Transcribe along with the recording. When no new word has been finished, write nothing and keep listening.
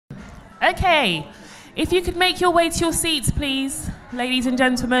Okay, if you could make your way to your seats, please, ladies and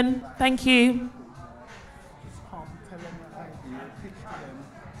gentlemen. Thank you. Come, tell them your idea, pitch to them,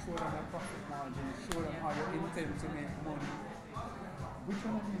 show them your profit margin, show them how you intend to make money. Which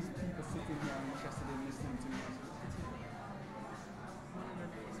one of these people sitting here are interested in listening to music?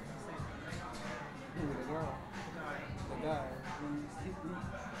 Who, the girl? The guy.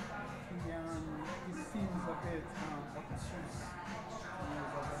 He seems a bit obtuse.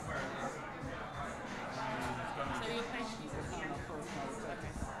 So you're playing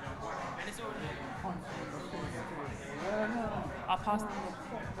and it's all I'll pass.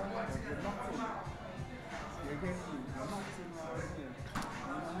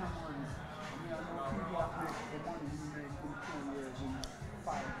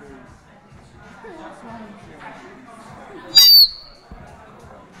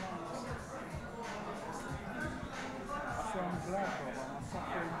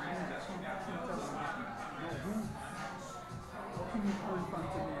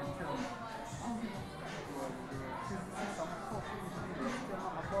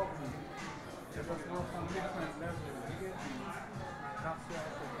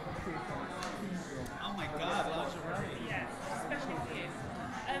 Oh my God, that's right. Yes, especially for you.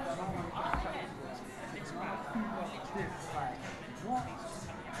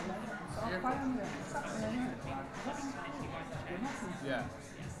 Yeah.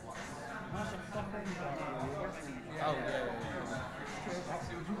 Oh, yeah.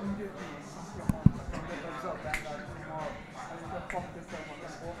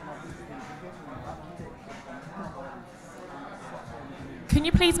 Can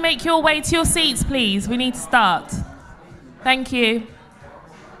you please make your way to your seats, please? We need to start. Thank you.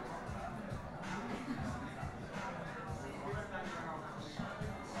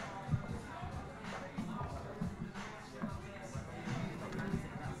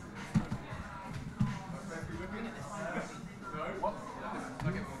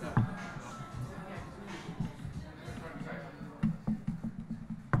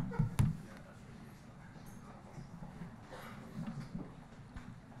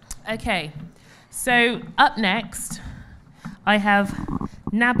 Okay, so up next, I have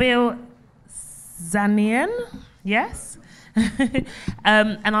Nabil Zanian, yes? And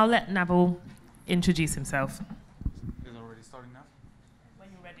I'll let Nabil introduce himself. Is it already starting now? When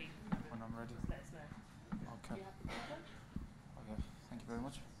you're ready. When I'm ready. Let us know. Okay. Okay, thank you very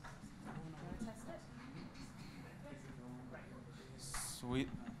much. Sweet.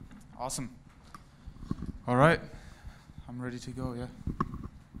 Awesome. All right. I'm ready to go, yeah.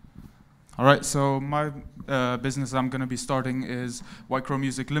 All right, so my business I'm going to be starting is Whitecrow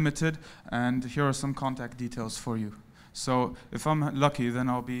Music Limited, and here are some contact details for you. So if I'm lucky, then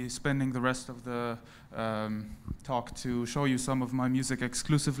I'll be spending the rest of the talk to show you some of my music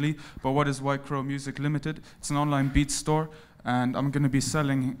exclusively. But what is Whitecrow Music Limited? It's an online beats store, and I'm going to be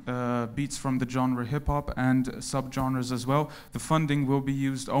selling beats from the genre hip-hop and subgenres as well. The funding will be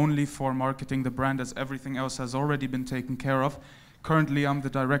used only for marketing the brand, as everything else has already been taken care of. Currently, I'm the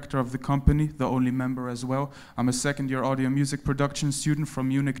director of the company, the only member as well. I'm a second-year audio music production student from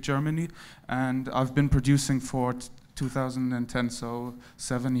Munich, Germany, and I've been producing for 2010, so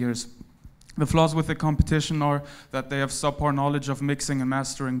 7 years. The flaws with the competition are that they have subpar knowledge of mixing and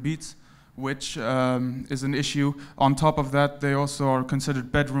mastering beats, which is an issue. On top of that, they also are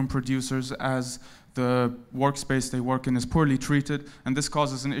considered bedroom producers, as the workspace they work in is poorly treated, and this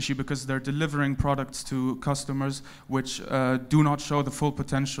causes an issue because they're delivering products to customers which do not show the full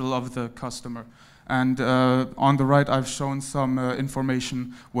potential of the customer. And on the right, I've shown some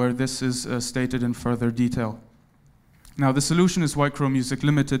information where this is stated in further detail. Now, the solution is Whitecrow Music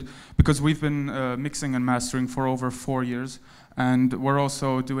Limited, because we've been mixing and mastering for over 4 years, and we're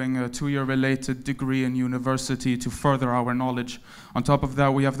also doing a 2-year related degree in university to further our knowledge. On top of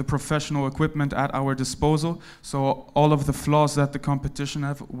that, we have the professional equipment at our disposal, so all of the flaws that the competition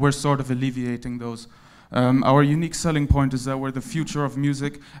have, we're sort of alleviating those. Our unique selling point is that we're the future of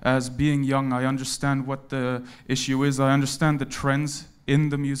music. As being young, I understand what the issue is. I understand the trends in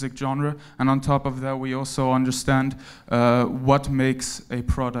the music genre, and on top of that, we also understand what makes a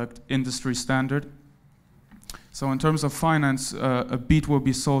product industry standard. So in terms of finance, a beat will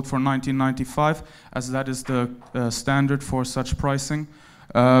be sold for $19.95, as that is the standard for such pricing.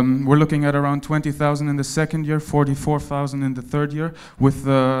 We're looking at around 20,000 in the second year, 44,000 in the third year, with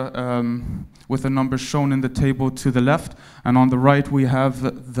the numbers shown in the table to the left. And on the right, we have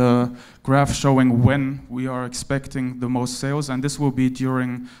the graph showing when we are expecting the most sales. And this will be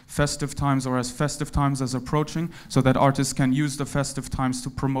during festive times, or as festive times is approaching, so that artists can use the festive times to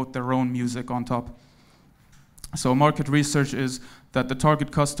promote their own music on top. So market research is that the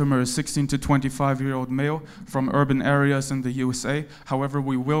target customer is 16 to 25-year-old male from urban areas in the USA. However,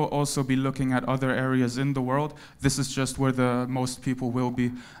 we will also be looking at other areas in the world. This is just where the most people will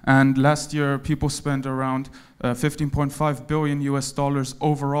be. And last year, people spent around 15.5 billion US dollars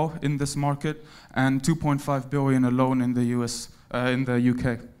overall in this market, and 2.5 billion alone in the in the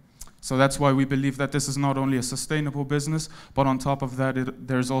UK. So that's why we believe that this is not only a sustainable business, but on top of that,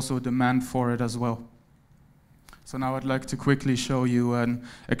 there's also a demand for it as well. So now I'd like to quickly show you an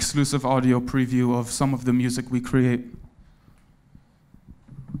exclusive audio preview of some of the music we create.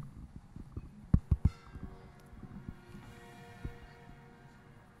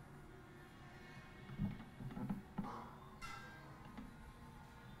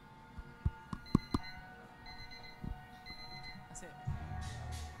 That's it.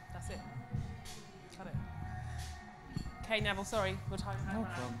 That's it. Got it. Okay, Neville, sorry. We're time. No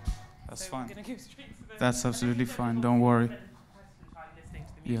problem. That's so fine. We're gonna go straight to the That's absolutely fine. Don't worry. listening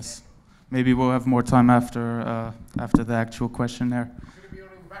to the music. Yes. Maybe we'll have more time after after the actual questionnaire. Should it be on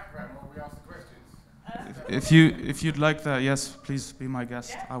in the background while we ask the questions? If you'd like that, yes, please be my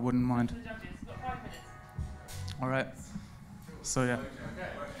guest. Yeah? I wouldn't mind. The judges. We've got 5 minutes. All right. So yeah.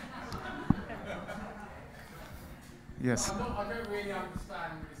 Yes. I don't really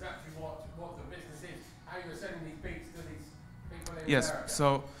understand exactly what the business is. How you're sending these beats to these people in Yes. America.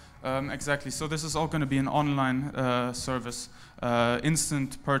 So exactly. So this is all going to be an online service,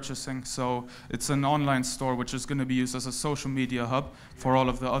 instant purchasing. So it's an online store which is going to be used as a social media hub for all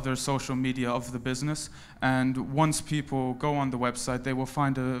of the other social media of the business. And once people go on the website, they will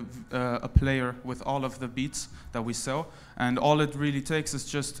find a player with all of the beats that we sell. And all it really takes is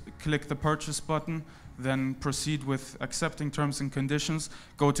just click the purchase button, then proceed with accepting terms and conditions,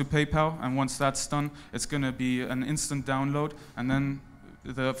 go to PayPal, and once that's done, it's going to be an instant download, and then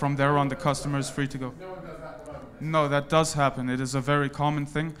from there on, the customer is free to go. No one does that at the moment. No, that does happen. It is a very common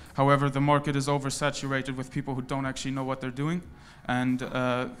thing. However, the market is oversaturated with people who don't actually know what they're doing, and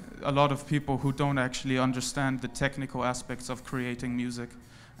a lot of people who don't actually understand the technical aspects of creating music.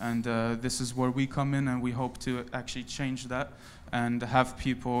 And this is where we come in, and we hope to actually change that and have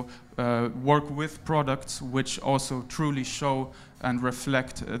people work with products which also truly show and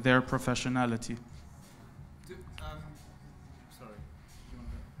reflect their professionality. Sorry. Do you want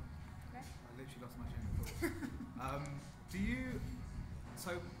to go? I literally lost my chain of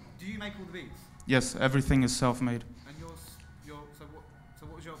thought. Do you make all the beats? Yes, everything is self-made. And so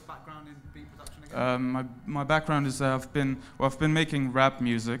what was your background in beat production again? My background is I've been making rap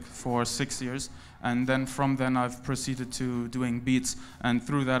music for 6 years, and then from then I've proceeded to doing beats, and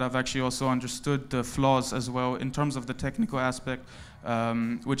through that I've actually also understood the flaws as well in terms of the technical aspect,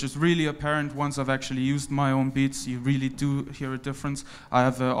 which is really apparent once I've actually used my own beats. You really do hear a difference. I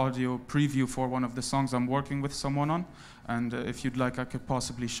have an audio preview for one of the songs I'm working with someone on, and if you'd like, I could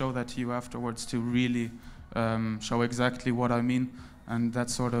possibly show that to you afterwards to really show exactly what I mean. And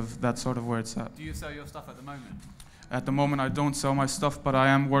that's sort of where it's at. Do you sell your stuff at the moment? At the moment, I don't sell my stuff, but I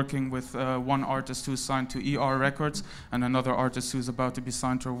am working with one artist who's signed to ER Records and another artist who's about to be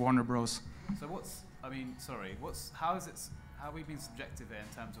signed to Warner Bros. So how have we been subjective there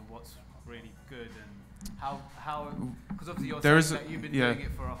in terms of what's really good and how because obviously you're saying that you've been doing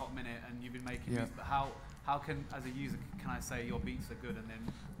it for a hot minute and you've been making music, but how can, as a user, can I say your beats are good and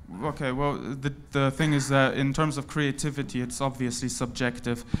then? Okay, well, the thing is that in terms of creativity, it's obviously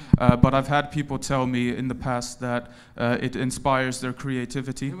subjective, but I've had people tell me in the past that it inspires their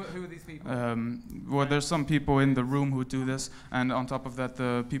creativity. Who are these people? Well, there's some people in the room who do this, and on top of that,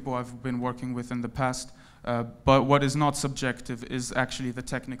 the people I've been working with in the past. But what is not subjective is actually the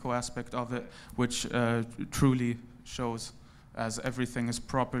technical aspect of it, which truly shows as everything is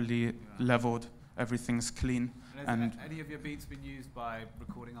properly leveled, everything's clean. And any of your beats been used by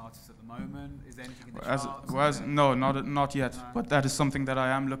recording artists at the moment? Is there anything in the charts? No, not yet. No. But that is something that I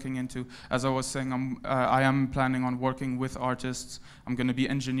am looking into. As I was saying, I am planning on working with artists. I'm going to be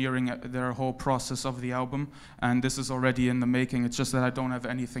engineering their whole process of the album, and this is already in the making. It's just that I don't have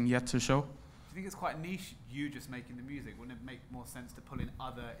anything yet to show. Do you think it's quite niche, you just making the music? Wouldn't it make more sense to pull in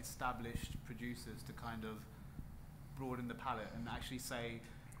other established producers to kind of broaden the palette and actually say,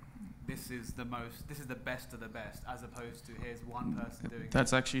 this is the best of the best, as opposed to here's one person doing it.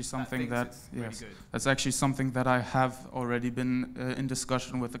 That's actually something that's really actually something that I have already been in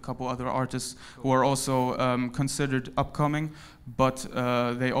discussion with a couple other artists who are also considered upcoming, but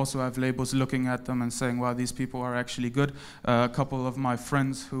they also have labels looking at them and saying, wow, these people are actually good. A couple of my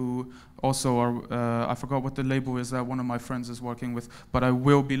friends who also are, I forgot what the label is that one of my friends is working with, but I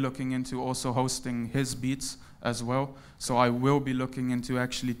will be looking into also hosting his beats as well. So I will be looking into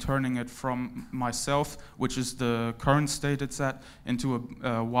actually turning it from myself, which is the current state it's at, into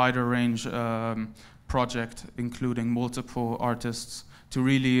a wider range project, including multiple artists, to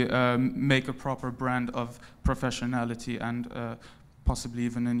really make a proper brand of professionality and possibly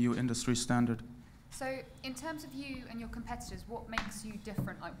even a new industry standard. So in terms of you and your competitors, what makes you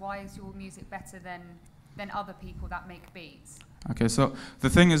different? Like, why is your music better than other people that make beats? Okay, so the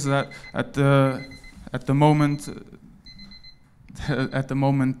thing is that at the moment,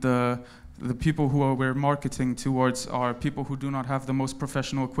 the people who we're marketing towards are people who do not have the most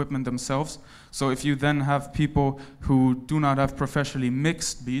professional equipment themselves. So if you then have people who do not have professionally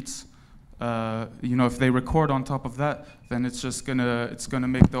mixed beats, if they record on top of that, then it's gonna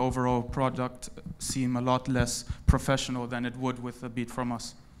make the overall product seem a lot less professional than it would with a beat from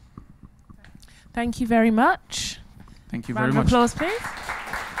us. Thank you very much. Thank you Round very of much. applause, please.